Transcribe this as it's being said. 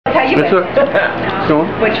how you That's been? Go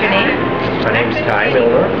on. What's your name? My name's Ty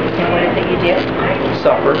Miller. And what is it you do?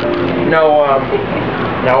 Supper.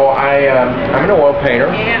 I'm an oil painter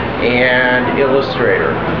and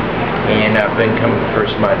illustrator, and I've been coming to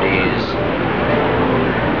First My Days.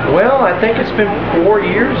 Well, I think it's been 4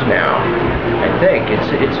 years now. I think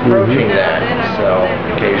it's approaching that. So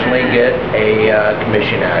occasionally get a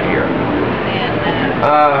commission out here.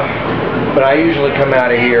 But I usually come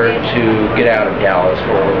out of here to get out of Dallas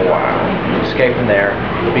for a little while, escape from there,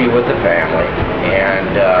 be with the family.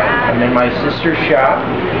 And I'm in my sister's shop.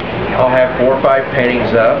 I'll have 4 or 5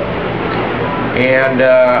 paintings up. And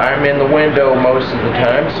I'm in the window most of the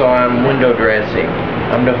time, so I'm window dressing.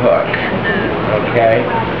 I'm the hook. Okay?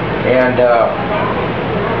 And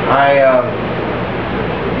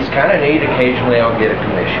it's kind of neat. Occasionally I'll get a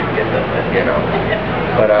commission,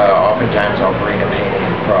 but oftentimes I'll bring a painting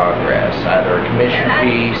in progress, either a commission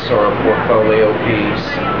piece or a portfolio piece.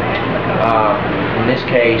 In this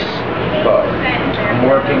case, both. I'm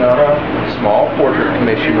working on a small portrait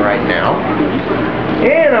commission right now,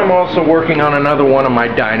 and I'm also working on another one of my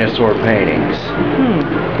dinosaur paintings,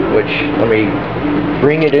 which, let me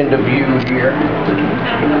bring it into view here.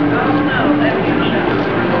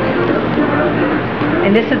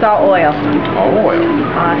 And this is all oil. All oil.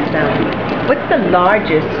 Awesome. What's the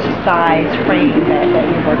largest size frame that you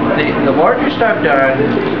work with? The largest I've done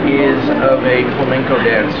is of a flamenco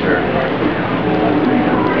dancer.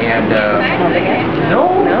 And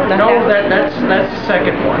that's the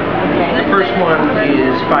second one. Okay. The first one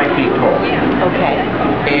is 5 feet tall. Okay.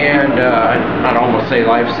 And I'd almost say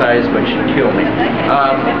life size, but she'd kill me.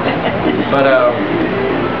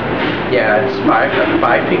 Yeah, it's 5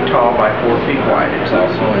 feet tall by 4 feet wide. It's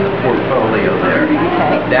also in the portfolio there.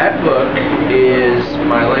 Okay. That book is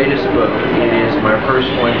my latest book. It is my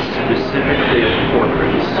first one specifically of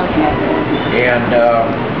portraits. Okay. And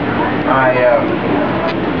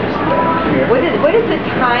What is the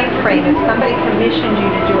time frame if somebody commissioned you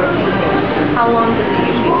to do a painting? How long does it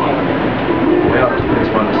usually take? Well, it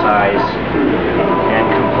depends on the size and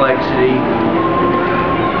complexity.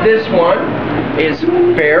 This one is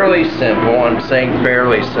fairly simple. I'm saying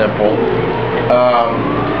fairly simple.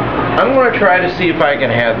 I'm going to try to see if I can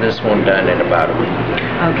have this one done in about a week.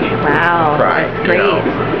 Okay, wow. Try. That's great.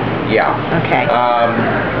 Yeah. Okay.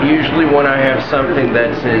 Usually when I have something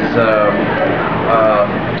that's as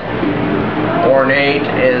ornate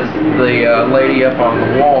as the lady up on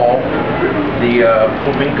the wall, the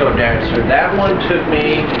flamenco dancer, that one took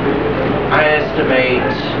me, I estimate,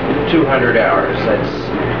 200 hours. That's,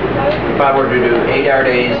 if I were to do 8-hour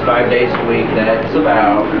days, 5 days a week, that's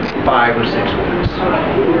about 5 or 6 weeks.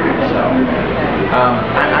 So,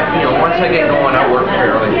 once I get going, I work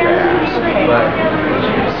fairly fast. But as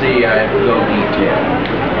you can see, I go detail.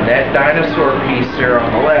 And that dinosaur piece there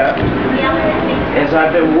on the left, as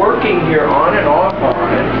I've been working here on and off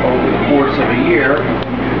on it over the course of a year,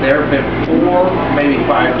 there have been 4, maybe 5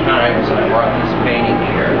 times I brought this painting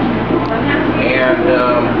here. And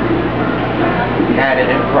had it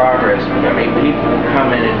in progress. I mean, people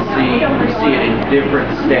come in and see it in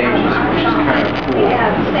different stages, which is kind of cool.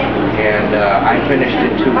 And I finished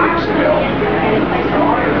it 2 weeks ago.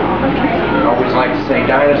 I always like to say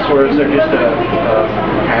dinosaurs are just a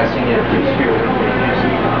passing interest here.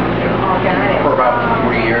 For about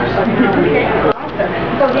 40 years.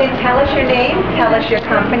 So then tell us your name, tell us your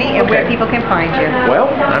company, and where people can find you. Well,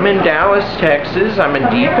 I'm in Dallas, Texas. I'm in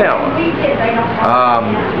Deep Ellum.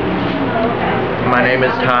 My name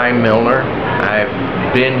is Ty Milner. I've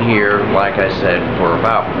been here, like I said, for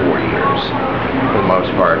about 4 years, for the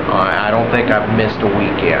most part. I don't think I've missed a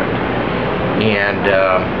weekend. And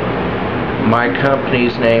my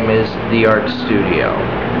company's name is The Art Studio.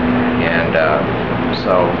 And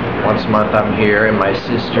so once a month I'm here, and my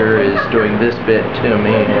sister is doing this bit to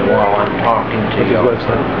me, and while I'm talking to you. Your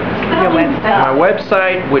website. My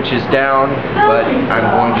website, which is down, but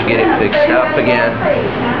I'm going to get it fixed up again,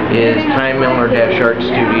 is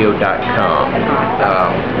tymilner-artstudio.com.